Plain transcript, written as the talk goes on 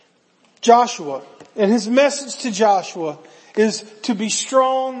Joshua. And his message to Joshua is to be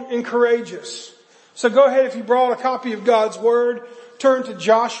strong and courageous. So go ahead, if you brought a copy of God's Word, turn to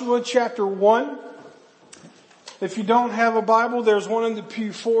Joshua chapter 1. If you don't have a Bible, there's one in the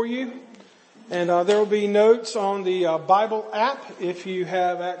pew for you. And there will be notes on the Bible app if you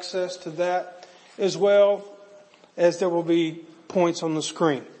have access to that, as well as there will be points on the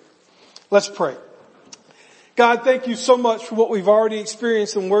screen. Let's pray. God, thank you so much for what we've already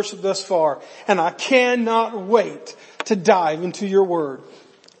experienced in worship thus far. And I cannot wait to dive into your Word,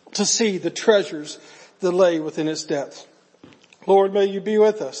 to see the treasures that lay within its depths. Lord, may you be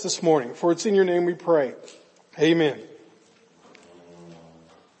with us this morning, for it's in your name we pray. Amen.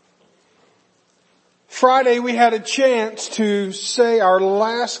 Friday we had a chance to say our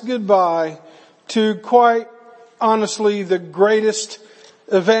last goodbye to, quite honestly, the greatest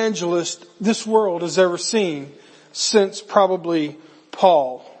evangelist this world has ever seen since probably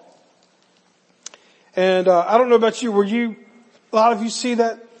Paul. And I don't know about you, a lot of you see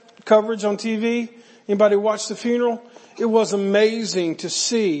that coverage on TV? Anybody watch the funeral? It was amazing to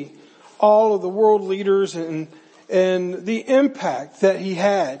see all of the world leaders and the impact that he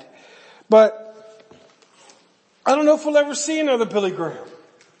had. But I don't know if we'll ever see another Billy Graham.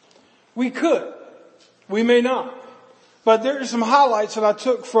 We could. We may not. But there are some highlights that I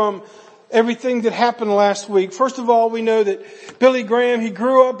took from everything that happened last week. First of all, we know that Billy Graham, he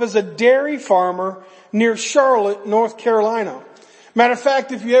grew up as a dairy farmer near Charlotte, North Carolina. Matter of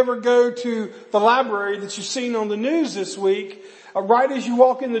fact, if you ever go to the library that you've seen on the news this week, right as you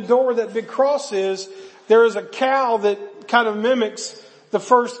walk in the door where that big cross is, there is a cow that kind of mimics the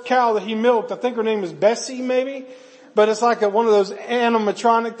first cow that he milked. I think her name is Bessie maybe, but it's like one of those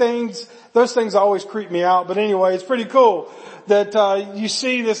animatronic things. Those things always creep me out, but anyway, it's pretty cool that you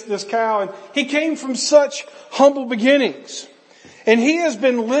see this cow, and he came from such humble beginnings. And he has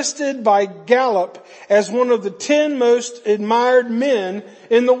been listed by Gallup as one of the 10 most admired men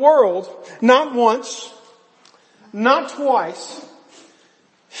in the world, not once, not twice,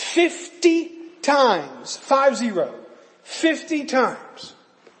 50 times, 50 times.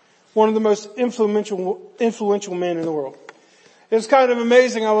 One of the most influential men in the world. It's kind of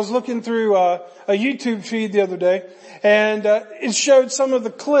amazing. I was looking through a YouTube feed the other day, and it showed some of the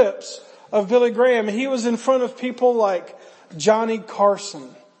clips of Billy Graham. He was in front of people like Johnny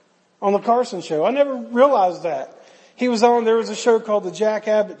Carson on the Carson Show. I never realized that. There was a show called the Jack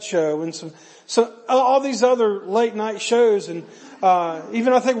Abbott Show, and so all these other late night shows, and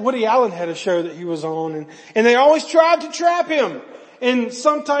even I think Woody Allen had a show that he was on, and they always tried to trap him in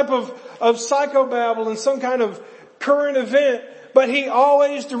some type of psychobabble and some kind of current event, but he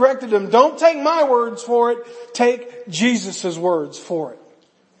always directed them, don't take my words for it, take Jesus' words for it.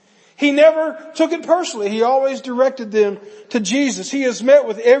 He never took it personally. He always directed them to Jesus. He has met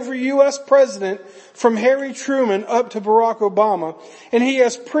with every U.S. president from Harry Truman up to Barack Obama, and he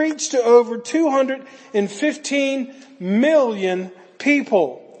has preached to over 215 million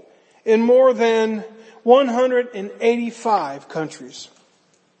people in more than 185 countries.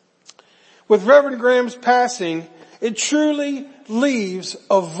 With Reverend Graham's passing, it truly leaves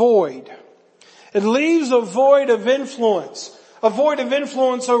a void. It leaves a void of influence. A void of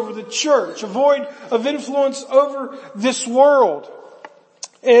influence over the church. A void of influence over this world.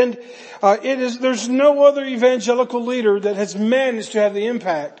 And there's no other evangelical leader that has managed to have the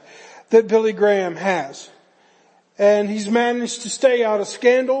impact that Billy Graham has. And he's managed to stay out of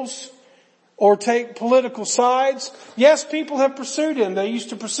scandals or take political sides. Yes, people have pursued him. They used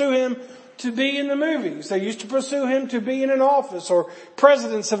to pursue him to be in the movies. They used to pursue him to be in an office, or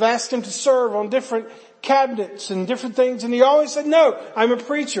presidents have asked him to serve on different cabinets and different things. And he always said, no, I'm a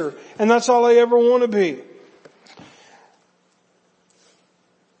preacher, and that's all I ever want to be.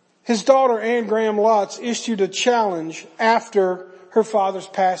 His daughter, Anne Graham Lotz, issued a challenge after her father's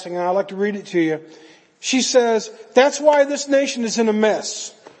passing, and I'd like to read it to you. She says, that's why this nation is in a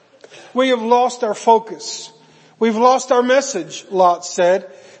mess. We have lost our focus. We've lost our message, Lotz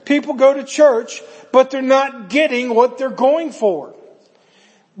said. People go to church, but they're not getting what they're going for.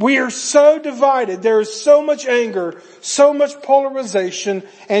 We are so divided. There is so much anger, so much polarization,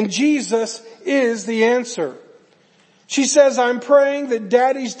 and Jesus is the answer. She says, I'm praying that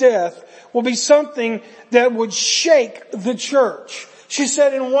Daddy's death will be something that would shake the church. She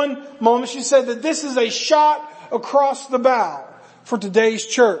said in one moment, she said that this is a shot across the bow for today's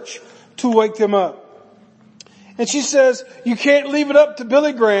church to wake them up. And she says, you can't leave it up to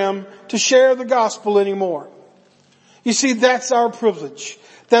Billy Graham to share the gospel anymore. You see, that's our privilege.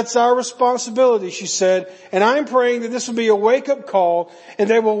 That's our responsibility, she said. And I'm praying that this will be a wake-up call, and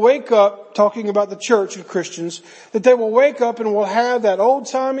they will wake up, talking about the church and Christians, that they will wake up and will have that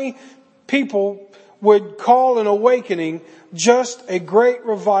old-timey people would call an awakening just a great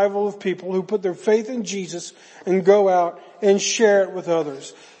revival of people who put their faith in Jesus and go out and share it with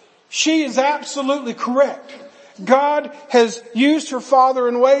others. She is absolutely correct. God has used her father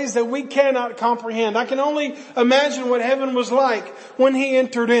in ways that we cannot comprehend. I can only imagine what heaven was like when he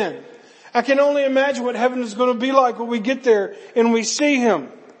entered in. I can only imagine what heaven is going to be like when we get there and we see him.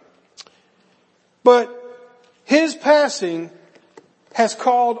 But his passing has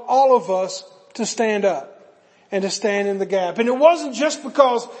called all of us to stand up and to stand in the gap. And it wasn't just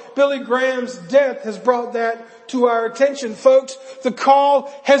because Billy Graham's death has brought that to our attention, folks. The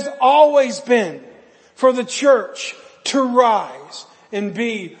call has always been for the church to rise and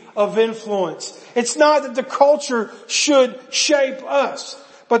be of influence. It's not that the culture should shape us,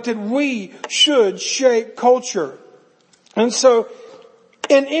 but that we should shape culture. And so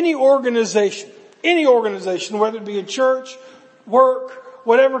in any organization, whether it be a church, work,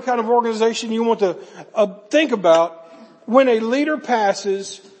 whatever kind of organization you want to think about, when a leader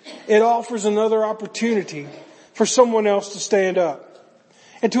passes, it offers another opportunity for someone else to stand up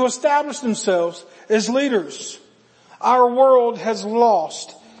and to establish themselves as leaders. Our world has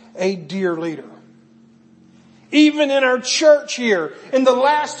lost a dear leader. Even in our church here, in the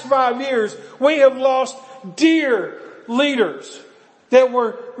last 5 years, we have lost dear leaders that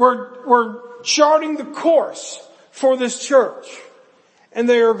were charting the course for this church. And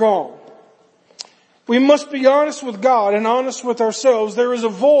they are gone. We must be honest with God and honest with ourselves. There is a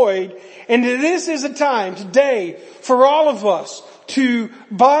void, and this is a time today for all of us to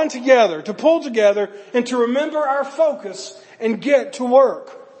bond together, to pull together, and to remember our focus and get to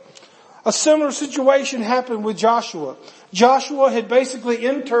work. A similar situation happened with Joshua. Joshua had basically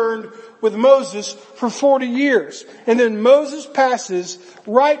interned with Moses for 40 years. And then Moses passes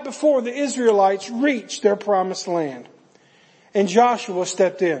right before the Israelites reach their promised land. And Joshua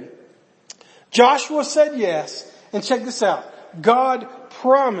stepped in. Joshua said yes. And check this out. God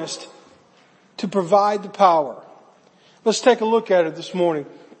promised to provide the power. Let's take a look at it this morning.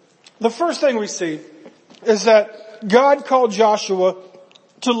 The first thing we see is that God called Joshua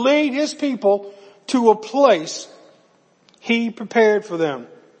to lead his people to a place he prepared for them.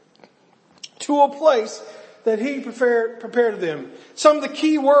 To a place that he prepared for them. Some of the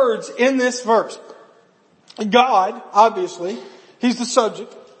key words in this verse. God, obviously, he's the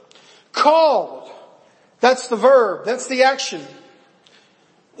subject. Called, that's the verb, that's the action.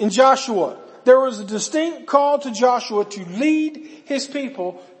 In Joshua, there was a distinct call to Joshua to lead his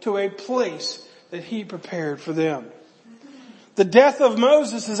people to a place that he prepared for them. The death of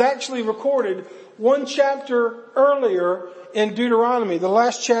Moses is actually recorded one chapter earlier in Deuteronomy, the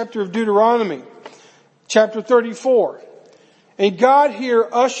last chapter of Deuteronomy, chapter 34. And God here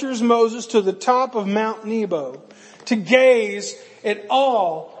ushers Moses to the top of Mount Nebo to gaze at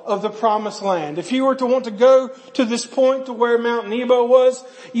all of the promised land. If you were to want to go to this point to where Mount Nebo was,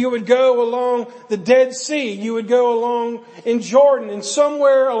 you would go along the Dead Sea. You would go along in Jordan, and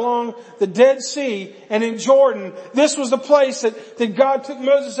somewhere along the Dead Sea and in Jordan, this was the place that God took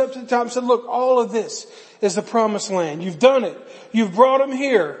Moses up to the top and said, look, all of this is the promised land. You've done it. You've brought them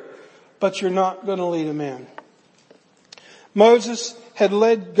here, but you're not going to lead them in. Moses had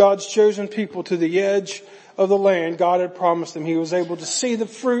led God's chosen people to the edge of the land God had promised them. He was able to see the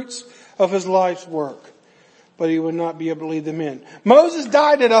fruits of his life's work, but he would not be able to lead them in. Moses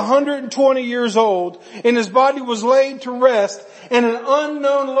died at 120 years old, and his body was laid to rest in an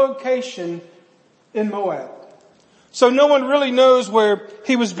unknown location in Moab. So no one really knows where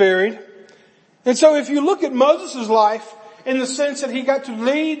he was buried. And so if you look at Moses' life in the sense that he got to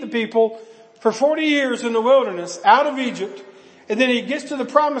lead the people for 40 years in the wilderness out of Egypt, and then he gets to the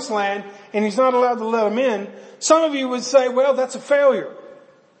promised land and he's not allowed to let them in, some of you would say, well, that's a failure.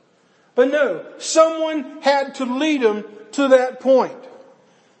 But no, someone had to lead him to that point.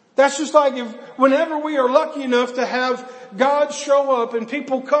 That's just like whenever we are lucky enough to have God show up and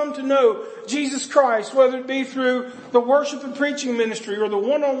people come to know Jesus Christ, whether it be through the worship and preaching ministry or the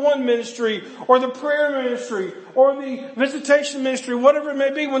one-on-one ministry or the prayer ministry or the visitation ministry, whatever it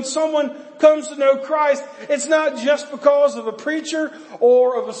may be, when someone comes to know Christ, it's not just because of a preacher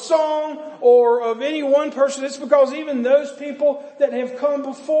or of a song or of any one person. It's because even those people that have come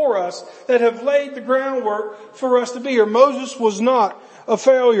before us that have laid the groundwork for us to be here. Moses was not a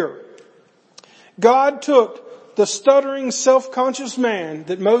failure. God took the stuttering, self-conscious man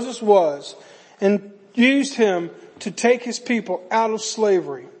that Moses was and used him to take his people out of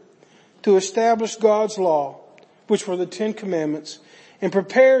slavery, to establish God's law, which were the 10 Commandments, and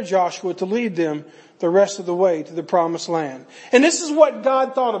prepare Joshua to lead them the rest of the way to the promised land. And this is what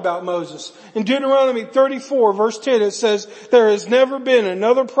God thought about Moses. In Deuteronomy 34 verse 10 it says, there has never been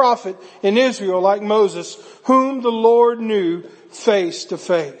another prophet in Israel like Moses, whom the Lord knew face to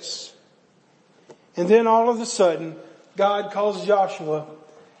face. And then all of a sudden, God calls Joshua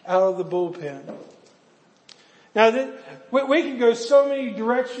out of the bullpen. Now, we can go so many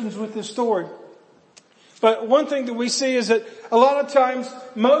directions with this story. But one thing that we see is that a lot of times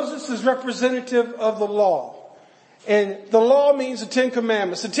Moses is representative of the law. And the law means the Ten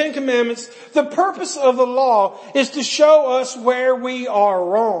Commandments. The Ten Commandments, the purpose of the law is to show us where we are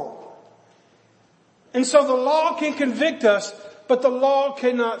wrong. And so the law can convict us, but the law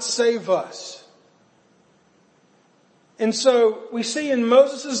cannot save us. And so we see in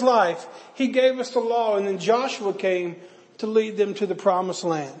Moses' life, he gave us the law, and then Joshua came to lead them to the promised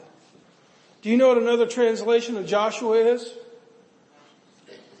land. Do you know what another translation of Joshua is?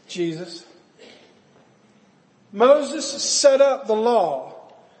 Jesus. Moses set up the law,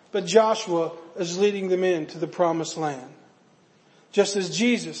 but Joshua is leading them into the promised land. Just as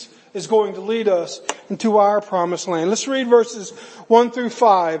Jesus is going to lead us into our promised land. Let's read verses 1 through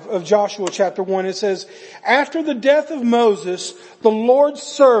 5 of Joshua chapter 1. It says, after the death of Moses, the Lord's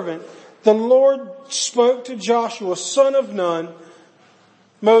servant, the Lord spoke to Joshua, son of Nun,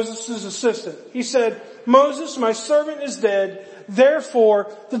 Moses' assistant. He said, Moses, my servant is dead.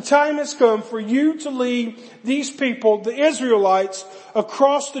 Therefore, the time has come for you to lead these people, the Israelites,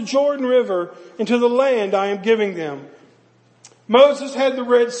 across the Jordan River into the land I am giving them. Moses had the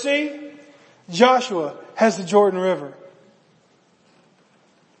Red Sea. Joshua has the Jordan River.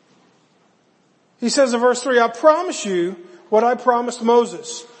 He says in verse 3, I promise you what I promised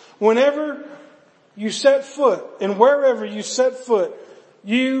Moses. Whenever you set foot and wherever you set foot,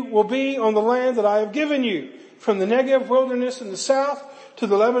 you will be on the land that I have given you, from the Negev wilderness in the south to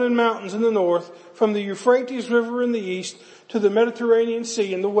the Lebanon mountains in the north, from the Euphrates River in the east to the Mediterranean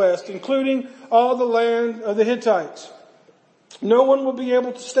Sea in the west, including all the land of the Hittites. No one will be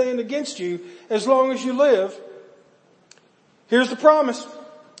able to stand against you as long as you live. Here's the promise.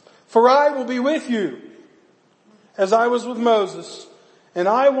 For I will be with you as I was with Moses, and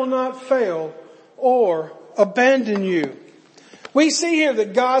I will not fail or abandon you. We see here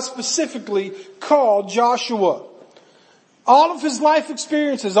that God specifically called Joshua. All of his life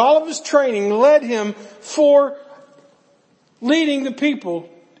experiences, all of his training led him for leading the people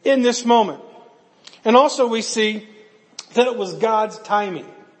in this moment. And also we see that it was God's timing.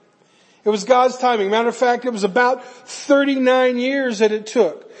 It was God's timing. Matter of fact, it was about 39 years that it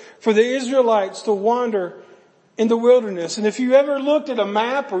took for the Israelites to wander in the wilderness. And if you ever looked at a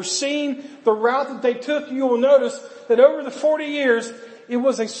map or seen the route that they took, you will notice that over the 40 years, it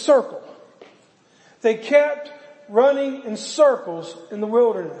was a circle. They kept running in circles in the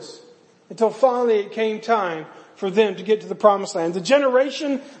wilderness until finally it came time for them to get to the promised land. The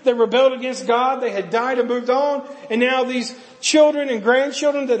generation that rebelled against God, they had died and moved on. And now these children and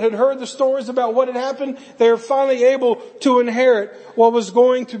grandchildren that had heard the stories about what had happened, they are finally able to inherit what was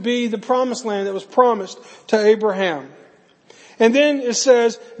going to be the promised land that was promised to Abraham. And then it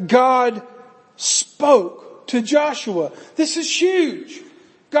says, God spoke to Joshua. This is huge.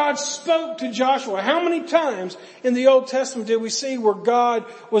 God spoke to Joshua. How many times in the Old Testament did we see where God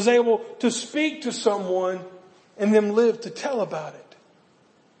was able to speak to someone and them live to tell about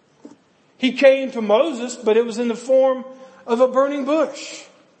it? He came to Moses, but it was in the form of a burning bush.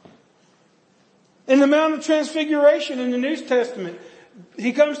 In the Mount of Transfiguration in the New Testament,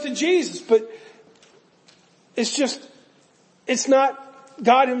 he comes to Jesus, but it's not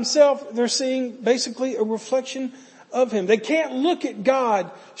God himself. They're seeing basically a reflection of him. They can't look at God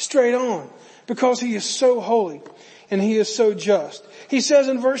straight on because he is so holy and he is so just. He says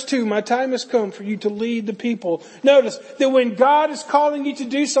in verse 2, my time has come for you to lead the people. Notice that when God is calling you to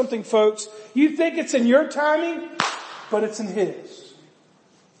do something, folks, you think it's in your timing, but it's in his.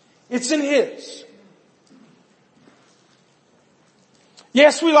 It's in his.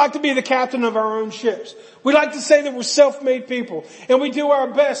 Yes, we like to be the captain of our own ships. We like to say that we're self-made people. And we do our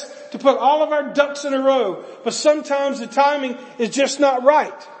best to put all of our ducks in a row. But sometimes the timing is just not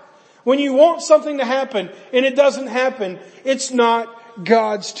right. When you want something to happen and it doesn't happen, it's not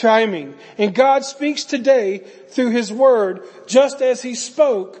God's timing. And God speaks today through his word just as he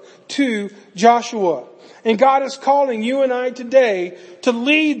spoke to Joshua. And God is calling you and I today to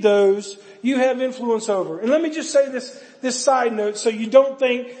lead those you have influence over. And let me just say this side note so you don't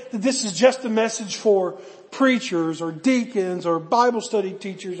think that this is just a message for preachers or deacons or Bible study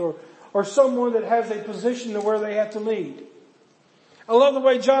teachers or someone that has a position to where they have to lead. I love the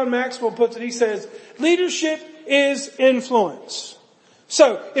way John Maxwell puts it. He says, leadership is influence.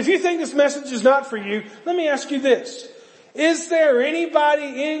 So, if you think this message is not for you, let me ask you this. Is there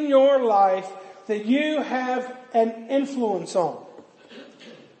anybody in your life that you have an influence on?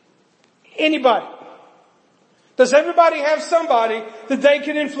 Anybody? Does everybody have somebody that they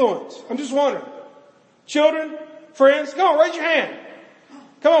can influence? I'm just wondering. Children, friends, come on, raise your hand.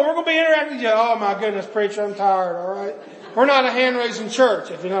 Come on, we're going to be interacting with you. Oh my goodness, preacher, I'm tired, alright? We're not a hand-raising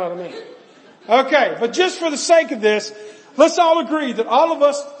church, if you know what I mean. Okay, but just for the sake of this, let's all agree that all of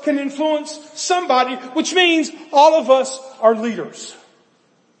us can influence somebody, which means all of us are leaders.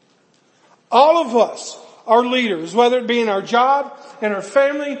 All of us are leaders, whether it be in our job, in our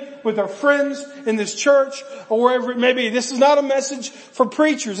family, with our friends, in this church, or wherever it may be. This is not a message for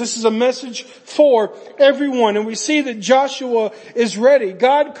preachers. This is a message for everyone. And we see that Joshua is ready.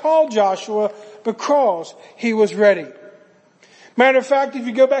 God called Joshua because he was ready. Matter of fact, if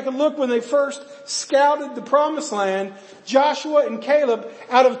you go back and look when they first scouted the promised land, Joshua and Caleb,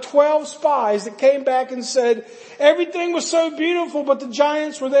 out of 12 spies that came back and said, everything was so beautiful, but the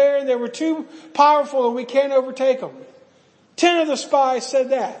giants were there and they were too powerful and we can't overtake them. 10 of the spies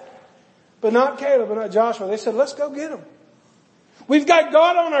said that, but not Caleb and not Joshua. They said, let's go get them. We've got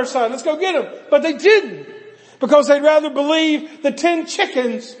God on our side. Let's go get them. But they didn't, because they'd rather believe the 10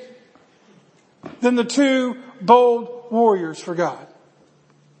 chickens than the 2 bold warriors for God.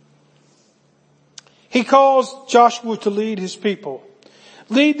 He calls Joshua to lead his people.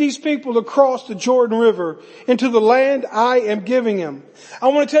 Lead these people across the Jordan River into the land I am giving him. I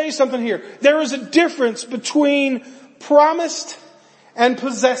want to tell you something here. There is a difference between promised and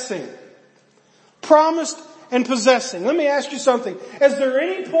possessing. Promised and possessing. Let me ask you something. Is there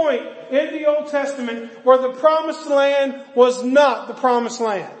any point in the Old Testament where the promised land was not the promised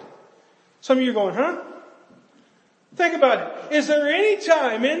land? Some of you are going, huh? Think about it. Is there any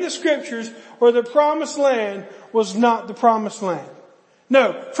time in the scriptures where the promised land was not the promised land?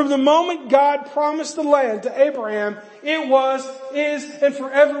 No. From the moment God promised the land to Abraham, it was, is, and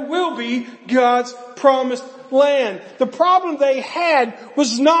forever will be God's promised land. The problem they had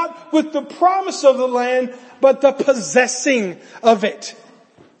was not with the promise of the land, but the possessing of it.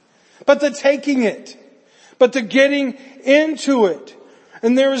 But the taking it. But the getting into it.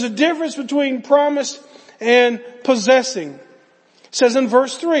 And there is a difference between promised and possessing. It says in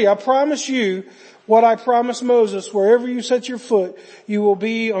verse 3, I promise you what I promised Moses, wherever you set your foot, you will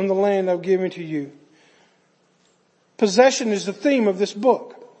be on the land I've given to you. Possession is the theme of this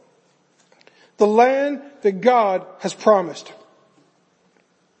book. The land that God has promised.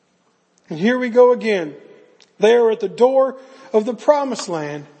 And here we go again. They are at the door of the promised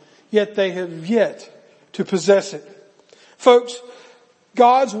land, yet they have yet to possess it. Folks,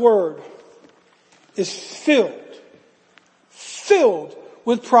 God's word is filled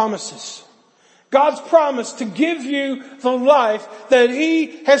with promises. God's promise to give you the life that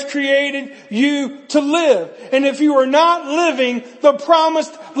He has created you to live. And if you are not living the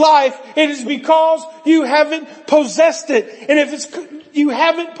promised life, it is because you haven't possessed it. And if you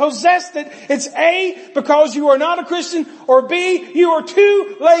haven't possessed it, it's A, because you are not a Christian, or B, you are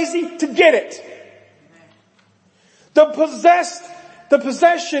too lazy to get it. The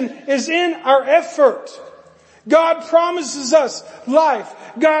possession is in our effort. God promises us life.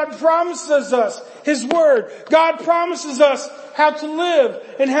 God promises us His Word. God promises us how to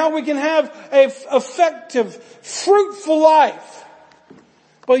live and how we can have an effective, fruitful life.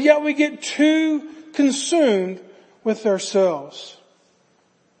 But yet we get too consumed with ourselves.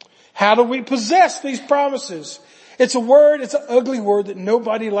 How do we possess these promises? It's an ugly word that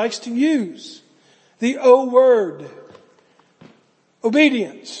nobody likes to use. The O word.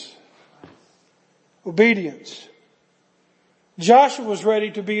 Obedience. Obedience. Joshua was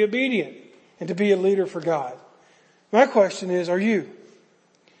ready to be obedient and to be a leader for God. My question is, are you?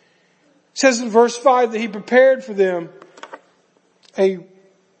 It says in verse 5 that he prepared for them a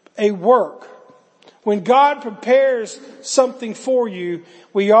work. When God prepares something for you,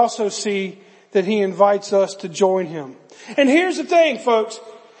 we also see that He invites us to join Him. And here's the thing, folks.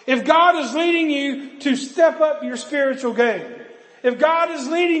 If God is leading you to step up your spiritual game, if God is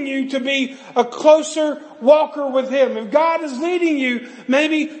leading you to be a closer walker with Him, if God is leading you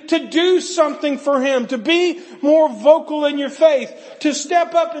maybe to do something for Him, to be more vocal in your faith, to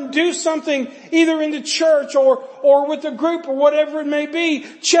step up and do something either in the church or with a group or whatever it may be,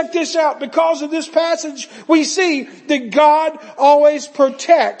 check this out. Because of this passage, we see that God always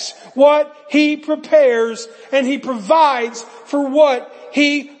protects what He prepares, and He provides for what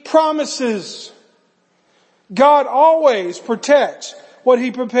He promises. God always protects what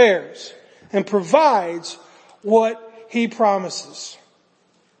He prepares and provides what He promises.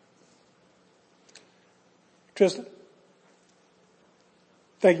 Tristan.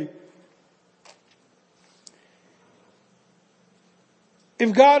 Thank you.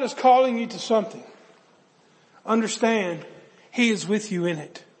 If God is calling you to something, understand He is with you in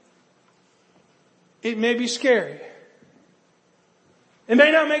it. It may be scary. It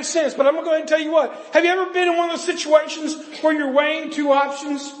may not make sense, but I'm going to go ahead and tell you what. Have you ever been in one of those situations where you're weighing two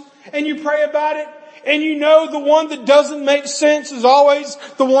options and you pray about it and you know the one that doesn't make sense is always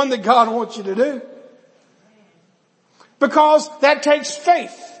the one that God wants you to do? Because that takes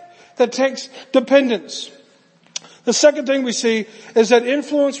faith. That takes dependence. The second thing we see is that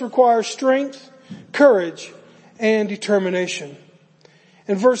influence requires strength, courage, and determination.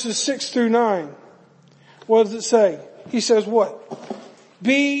 In verses 6 through 9, what does it say? He says what?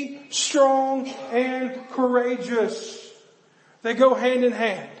 Be strong and courageous. They go hand in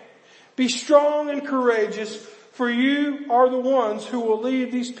hand. Be strong and courageous, for you are the ones who will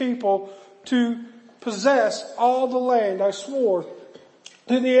lead these people to possess all the land I swore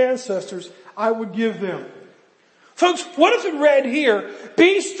to the ancestors I would give them. Folks, what if it read here,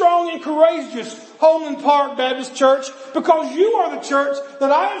 be strong and courageous, Holman Park Baptist Church, because you are the church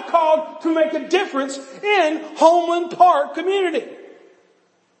that I have called to make a difference in Holman Park community.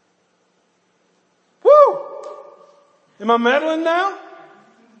 Woo! Am I meddling now?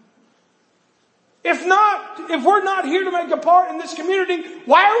 If not, if we're not here to make a part in this community,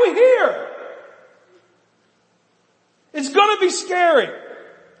 why are we here? It's going to be scary.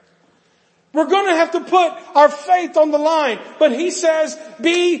 We're going to have to put our faith on the line. But he says,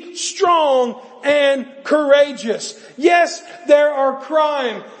 be strong and courageous. Yes, there are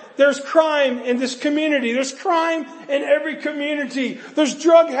crime. There's crime in this community. There's crime in every community. There's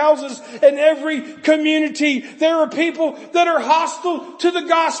drug houses in every community. There are people that are hostile to the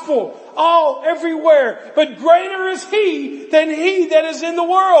gospel all everywhere. But greater is He than he that is in the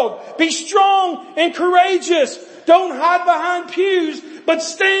world. Be strong and courageous. Don't hide behind pews, but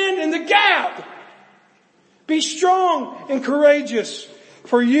stand in the gap. Be strong and courageous,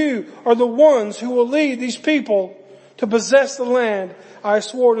 for you are the ones who will lead these people to possess the land I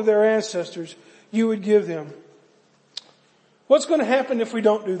swore to their ancestors you would give them. What's going to happen if we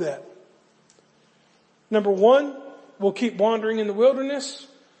don't do that? Number one, we'll keep wandering in the wilderness.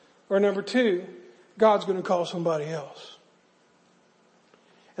 Or number two, God's going to call somebody else.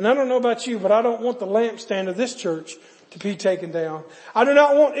 And I don't know about you, but I don't want the lampstand of this church to be taken down. I do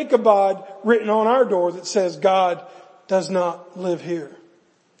not want Ichabod written on our door that says God does not live here.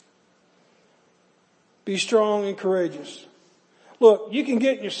 Be strong and courageous. Look, you can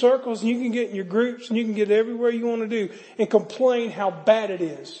get in your circles and you can get in your groups and you can get everywhere you want to do and complain how bad it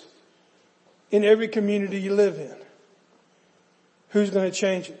is in every community you live in. Who's going to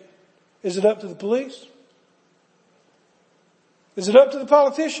change it? Is it up to the police? Is it up to the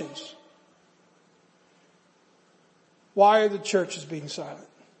politicians? Why are the churches being silent?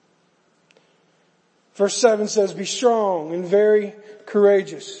 Verse 7 says, be strong and very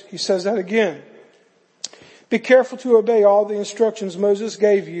courageous. He says that again. Be careful to obey all the instructions Moses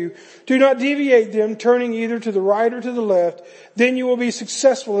gave you. Do not deviate them, turning either to the right or to the left. Then you will be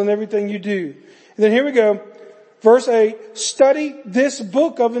successful in everything you do. And then here we go. Verse 8, study this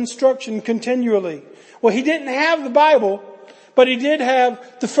book of instruction continually. Well, he didn't have the Bible, but he did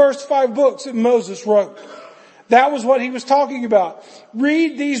have the first 5 books that Moses wrote. That was what he was talking about.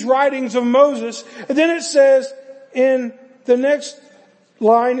 Read these writings of Moses. And then it says in the next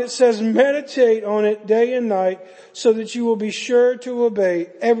line, it says, meditate on it day and night so that you will be sure to obey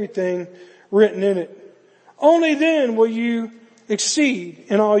everything written in it. Only then will you exceed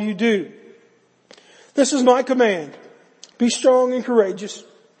in all you do. This is my command. Be strong and courageous.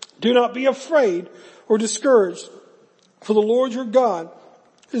 Do not be afraid or discouraged, for the Lord your God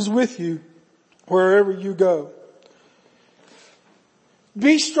is with you wherever you go.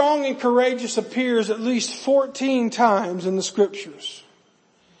 Be strong and courageous appears at least 14 times in the scriptures.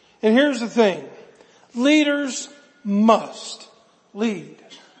 And here's the thing. Leaders must lead.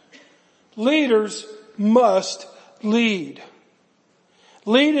 Leaders must lead.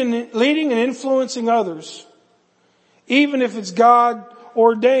 Leading and influencing others, even if it's God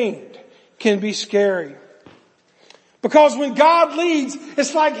ordained, can be scary. Because when God leads,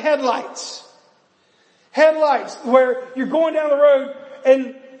 it's like headlights. Headlights where you're going down the road,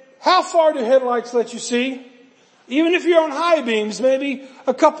 and how far do headlights let you see? Even if you're on high beams, maybe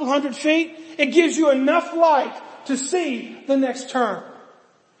a couple 100 feet, it gives you enough light to see the next turn.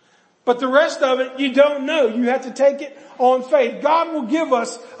 But the rest of it, you don't know. You have to take it on faith. God will give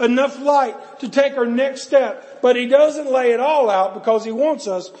us enough light to take our next step, but He doesn't lay it all out because He wants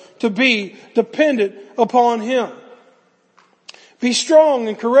us to be dependent upon Him. Be strong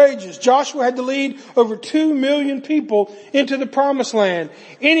and courageous. Joshua had to lead over 2 million people into the promised land.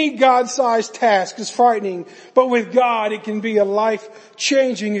 Any God-sized task is frightening, but with God it can be a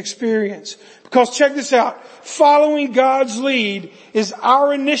life-changing experience. Because check this out, following God's lead is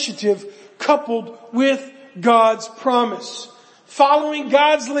our initiative coupled with God's promise. Following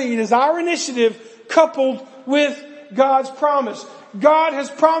God's lead is our initiative coupled with God's promise. God has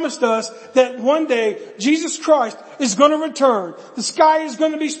promised us that one day Jesus Christ is going to return. The sky is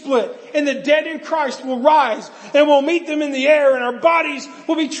going to be split and the dead in Christ will rise and we'll meet them in the air and our bodies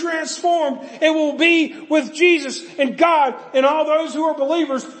will be transformed and we'll be with Jesus and God and all those who are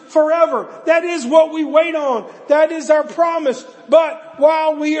believers forever. That is what we wait on. That is our promise. But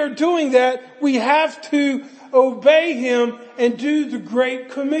while we are doing that, we have to obey Him and do the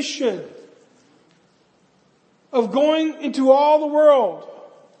Great Commission of going into all the world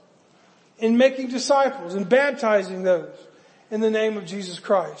and making disciples and baptizing those in the name of Jesus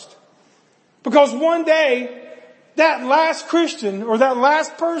Christ. Because one day, that last Christian or that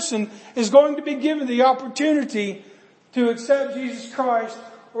last person is going to be given the opportunity to accept Jesus Christ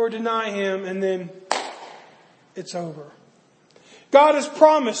or deny Him, and then it's over. God has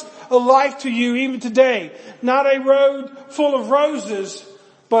promised a life to you even today. Not a road full of roses,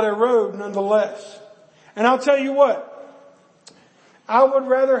 but a road nonetheless. And I'll tell you what, I would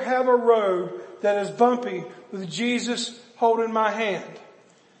rather have a road that is bumpy with Jesus holding my hand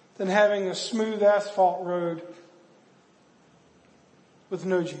than having a smooth asphalt road with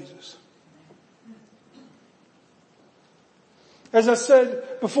no Jesus. As I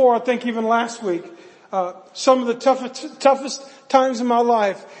said before, I think even last week, some of the toughest times in my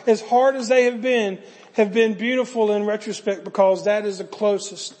life, as hard as they have been beautiful in retrospect, because that is the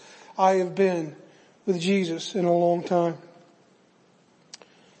closest I have been with Jesus in a long time.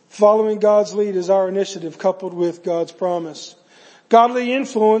 Following God's lead is our initiative coupled with God's promise. Godly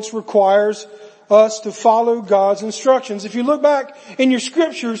influence requires us to follow God's instructions. If you look back in your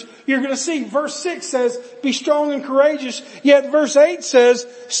scriptures, you're going to see verse 6 says, be strong and courageous. Yet verse 8 says,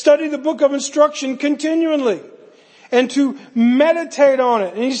 study the book of instruction continually and to meditate on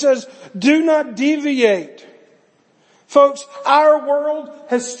it. And he says, do not deviate. Folks, our world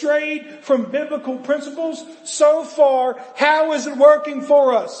has strayed from biblical principles so far. How is it working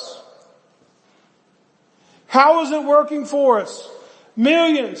for us? How is it working for us?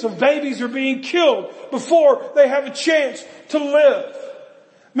 Millions of babies are being killed before they have a chance to live.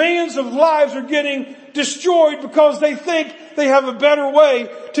 Millions of lives are getting destroyed because they think they have a better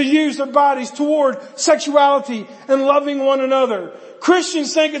way to use their bodies toward sexuality and loving one another.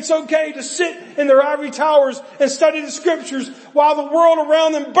 Christians think it's okay to sit in their ivory towers and study the scriptures while the world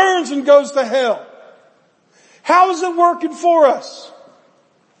around them burns and goes to hell. How is it working for us?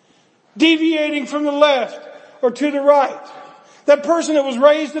 Deviating from the left or to the right. That person that was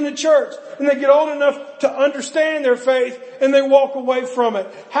raised in the church and they get old enough to understand their faith and they walk away from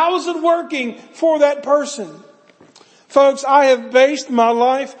it. How is it working for that person? Folks, I have based my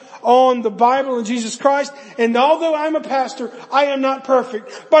life on the Bible and Jesus Christ, and although I'm a pastor, I am not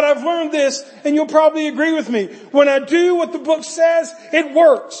perfect. But I've learned this, and you'll probably agree with me. When I do what the book says, it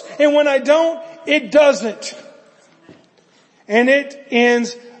works. And when I don't, it doesn't. And it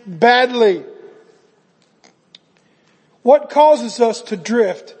ends badly. What causes us to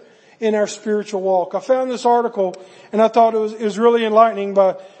drift in our spiritual walk? I found this article, and I thought it was really enlightening,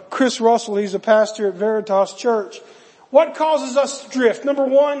 by Chris Russell. He's a pastor at Veritas Church. What causes us to drift? Number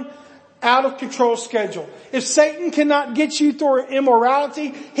one, out of control schedule. If Satan cannot get you through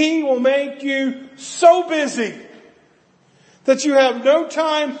immorality, he will make you so busy that you have no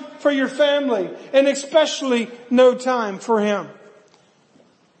time for your family, and especially no time for him.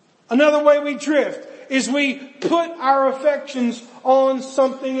 Another way we drift is we put our affections on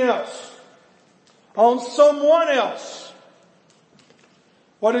something else, on someone else.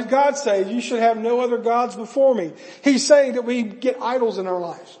 What did God say? You should have no other gods before me. He's saying that we get idols in our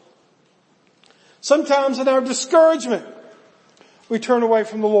lives. Sometimes in our discouragement, we turn away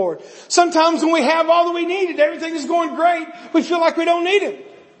from the Lord. Sometimes when we have all that we need and everything is going great, we feel like we don't need Him.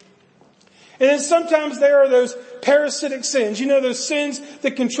 And then sometimes there are those parasitic sins. You know, those sins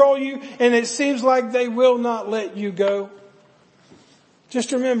that control you and it seems like they will not let you go.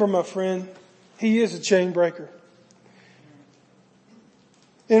 Just remember, my friend, He is a chain breaker.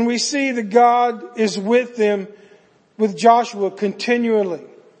 And we see that God is with them, with Joshua continually.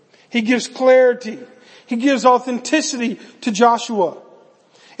 He gives clarity. He gives authenticity to Joshua.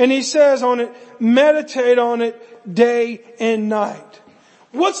 And He says on it, meditate on it day and night.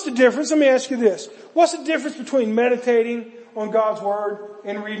 What's the difference? Let me ask you this. What's the difference between meditating on God's Word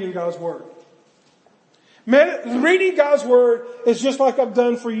and reading God's Word? Reading God's Word is just like I've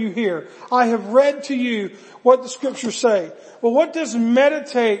done for you here. I have read to you what the Scriptures say. Well, what does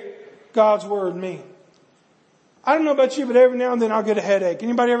meditate God's Word mean? I don't know about you, but every now and then I'll get a headache.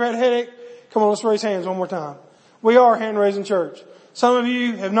 Anybody ever had a headache? Come on, let's raise hands one more time. We are a hand-raising church. Some of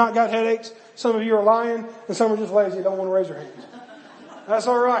you have not got headaches. Some of you are lying. And some are just lazy, don't want to raise your hands. That's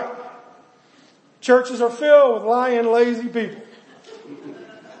alright. Churches are filled with lying, lazy people.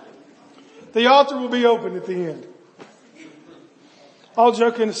 The altar will be open at the end. All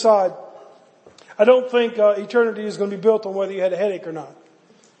joking aside, I don't think eternity is going to be built on whether you had a headache or not.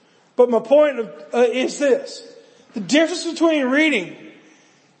 But my point is this. The difference between reading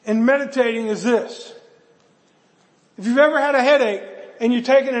and meditating is this. If you've ever had a headache and you're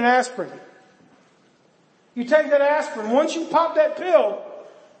taking an aspirin, you take that aspirin, once you pop that pill,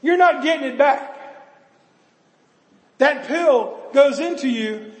 you're not getting it back. That pill goes into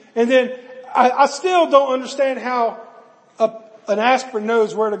you, and then I still don't understand how an aspirin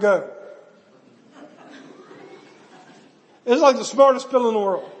knows where to go. It's like the smartest pill in the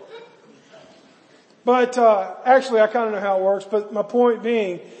world. But actually I kind of know how it works, but my point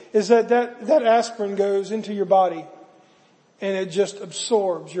being is that aspirin goes into your body and it just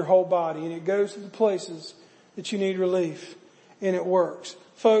absorbs your whole body and it goes to the places that you need relief and it works.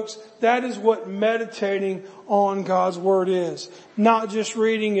 Folks, that is what meditating on God's Word is. Not just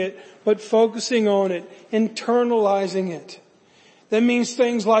reading it, but focusing on it, internalizing it. That means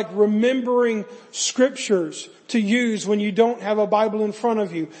things like remembering scriptures to use when you don't have a Bible in front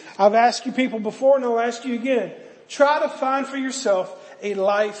of you. I've asked you people before and I'll ask you again. Try to find for yourself a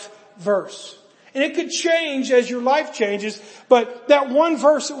life verse. And it could change as your life changes, but that one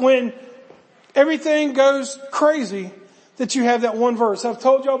verse when everything goes crazy, that you have that one verse. I've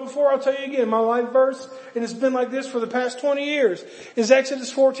told y'all before, I'll tell you again, my life verse, and it's been like this for the past 20 years, is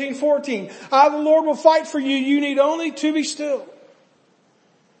Exodus 14:14. I, the Lord, will fight for you. You need only to be still.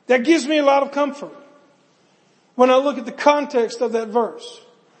 That gives me a lot of comfort when I look at the context of that verse.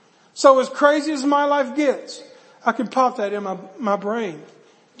 So as crazy as my life gets, I can pop that in my brain.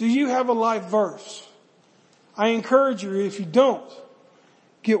 Do you have a life verse? I encourage you, if you don't,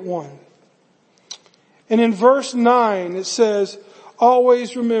 get one. And in verse 9 it says,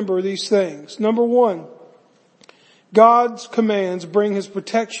 always remember these things. Number 1, God's commands bring His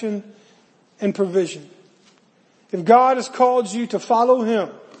protection and provision. If God has called you to follow Him,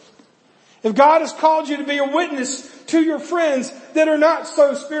 if God has called you to be a witness to your friends that are not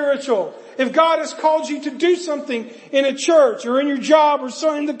so spiritual, if God has called you to do something in a church or in your job or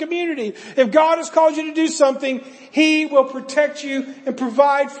so in the community, if God has called you to do something, He will protect you and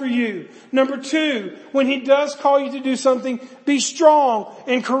provide for you. Number 2, when He does call you to do something, be strong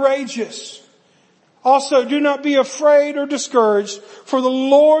and courageous. Also, do not be afraid or discouraged, for the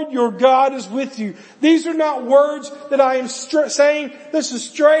Lord your God is with you. These are not words that I am saying. This is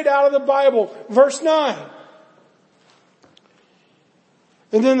straight out of the Bible. Verse 9.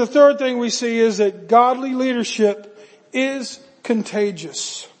 And then the third thing we see is that godly leadership is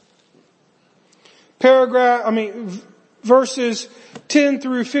contagious. Verses 10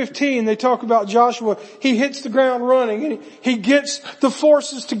 through 15, they talk about Joshua. He hits the ground running and he gets the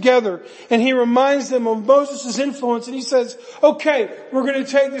forces together and he reminds them of Moses' influence and he says, okay, we're going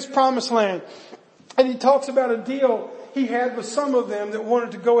to take this promised land. And he talks about a deal he had with some of them that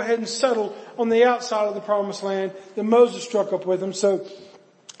wanted to go ahead and settle on the outside of the promised land that Moses struck up with him. So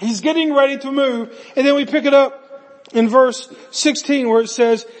he's getting ready to move, and then we pick it up in verse 16 where it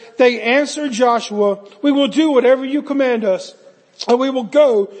says, they answered Joshua, we will do whatever you command us, and we will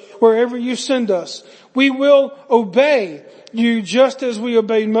go wherever you send us. We will obey you just as we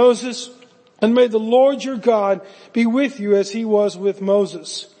obeyed Moses, and may the Lord your God be with you as He was with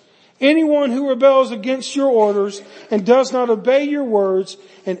Moses. Anyone who rebels against your orders and does not obey your words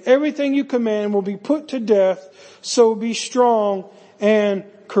and everything you command will be put to death, so be strong and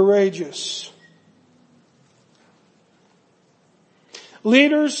courageous.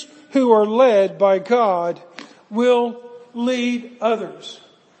 Leaders who are led by God will lead others.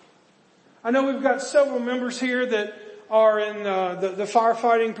 I know we've got several members here that are in the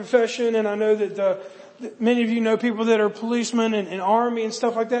firefighting profession, and I know that many of you know people that are policemen and army and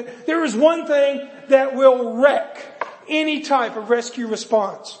stuff like that. There is one thing that will wreck any type of rescue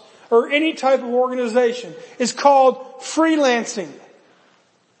response or any type of organization. It's called freelancing.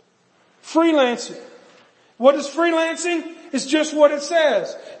 Freelancing. What is freelancing? It's just what it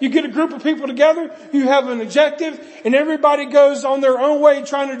says. You get a group of people together, you have an objective, and everybody goes on their own way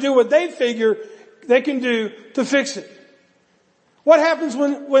trying to do what they figure they can do to fix it. What happens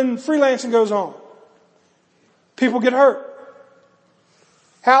when freelancing goes on? People get hurt.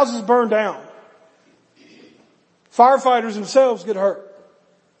 Houses burn down. Firefighters themselves get hurt.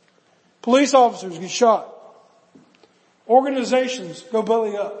 Police officers get shot. Organizations go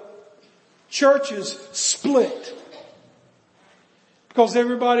belly up. Churches split. Because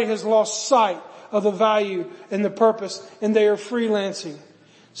everybody has lost sight of the value and the purpose, and they are freelancing.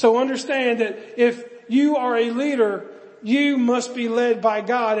 So understand that if you are a leader, you must be led by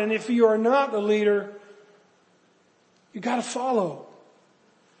God. And if you are not a leader, you got to follow.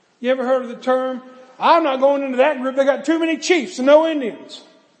 You ever heard of the term, I'm not going into that group, they got too many chiefs and no Indians?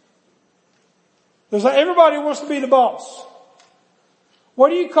 There's like everybody wants to be the boss. What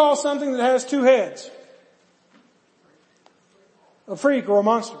do you call something that has two heads? A freak or a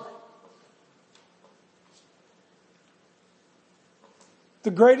monster.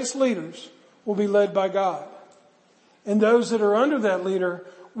 The greatest leaders will be led by God. And those that are under that leader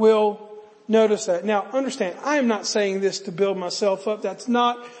will notice that. Now understand, I am not saying this to build myself up. That's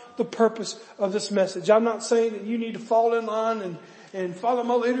not the purpose of this message. I'm not saying that you need to fall in line and follow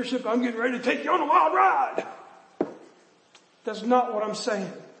my leadership. I'm getting ready to take you on a wild ride. That's not what I'm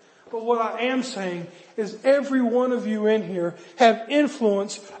saying. But what I am saying is every one of you in here have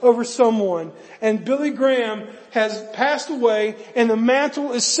influence over someone. And Billy Graham has passed away and the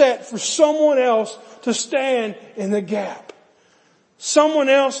mantle is set for someone else to stand in the gap. Someone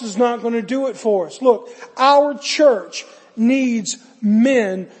else is not going to do it for us. Look, our church needs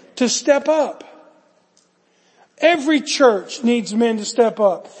men to step up. Every church needs men to step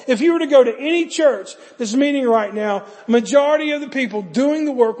up. If you were to go to any church that's meeting right now, majority of the people doing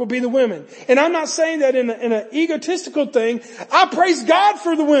the work will be the women. And I'm not saying that in an egotistical thing. I praise God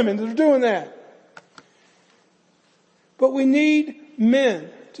for the women that are doing that. But we need men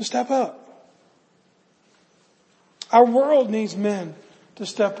to step up. Our world needs men to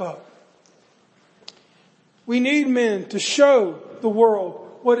step up. We need men to show the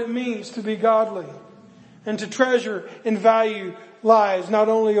world what it means to be godly and to treasure and value lives, not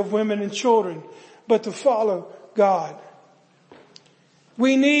only of women and children, but to follow God.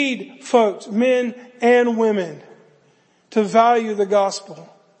 We need folks, men and women, to value the gospel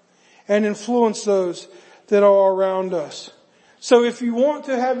and influence those that are around us. So if you want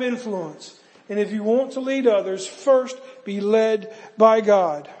to have influence and if you want to lead others, first be led by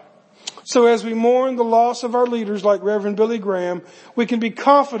God. So as we mourn the loss of our leaders like Reverend Billy Graham, we can be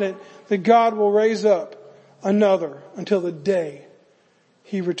confident that God will raise up another until the day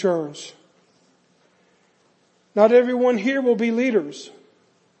He returns. Not everyone here will be leaders.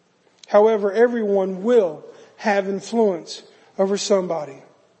 However, everyone will have influence over somebody.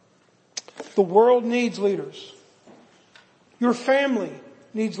 The world needs leaders. Your family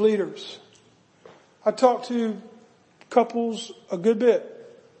needs leaders. I talk to couples a good bit.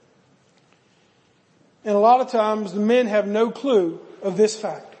 And a lot of times the men have no clue of this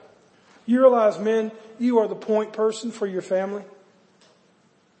fact. You realize, men, you are the point person for your family.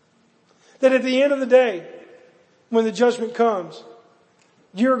 That at the end of the day, when the judgment comes,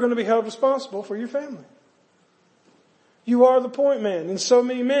 you're going to be held responsible for your family. You are the point man. And so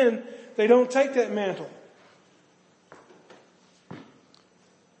many men, they don't take that mantle.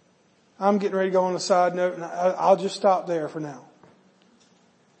 I'm getting ready to go on a side note, and I'll just stop there for now.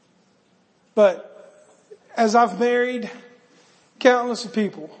 But as I've married countless of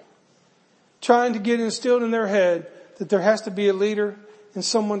people, trying to get instilled in their head that there has to be a leader and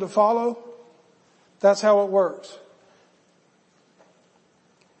someone to follow, that's how it works.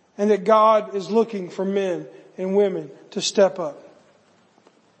 And that God is looking for men and women to step up.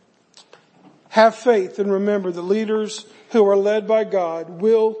 Have faith and remember the leaders who are led by God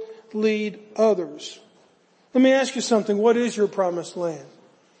will lead others. Let me ask you something. What is your promised land?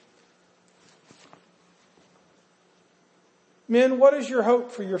 Men, what is your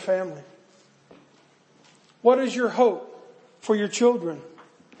hope for your family? What is your hope for your children?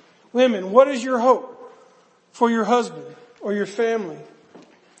 Women, what is your hope for your husband or your family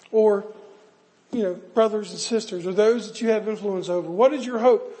or, brothers and sisters or those that you have influence over? What is your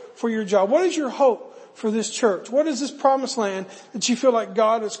hope for your job? What is your hope for this church? What is this promised land that you feel like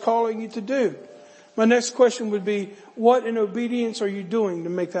God is calling you to do? My next question would be, what in obedience are you doing to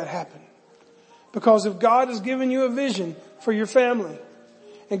make that happen? Because if God has given you a vision for your family,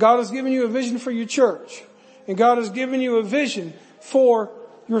 and God has given you a vision for your church, and God has given you a vision for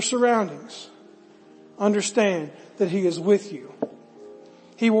your surroundings, understand that He is with you.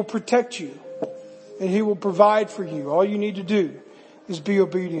 He will protect you, and He will provide for you. All you need to do is be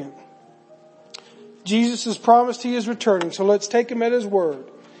obedient. Jesus has promised He is returning, so let's take Him at His word.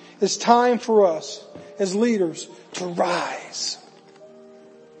 It's time for us as leaders to rise.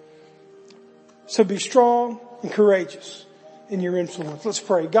 So be strong and courageous in your influence. Let's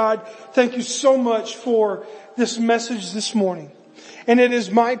pray. God, thank you so much for this message this morning. And it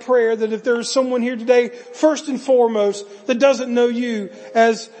is my prayer that if there is someone here today, first and foremost, that doesn't know you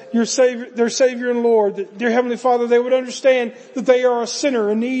as your Savior, their Savior and Lord, that, dear Heavenly Father, they would understand that they are a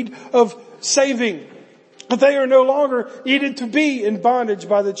sinner in need of saving. That they are no longer needed to be in bondage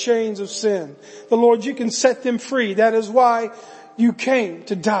by the chains of sin. The Lord, you can set them free. That is why you came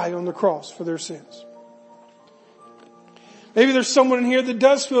to die on the cross for their sins. Maybe there's someone in here that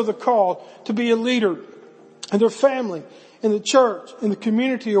does feel the call to be a leader in their family, in the church, in the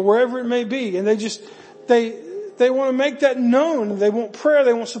community, or wherever it may be. And they want to make that known. They want prayer.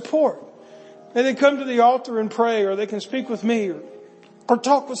 They want support. May they come to the altar and pray, or they can speak with me or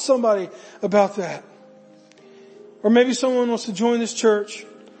talk with somebody about that. Or maybe someone wants to join this church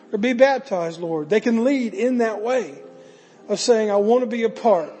or be baptized, Lord. They can lead in that way of saying, I want to be a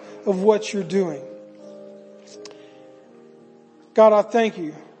part of what you're doing. God, I thank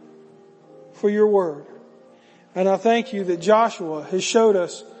you for your word. And I thank you that Joshua has showed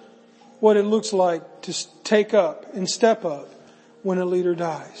us what it looks like to take up and step up when a leader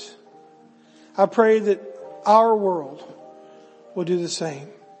dies. I pray that our world will do the same.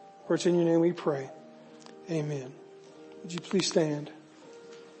 For it's in your name we pray. Amen. Would you please stand?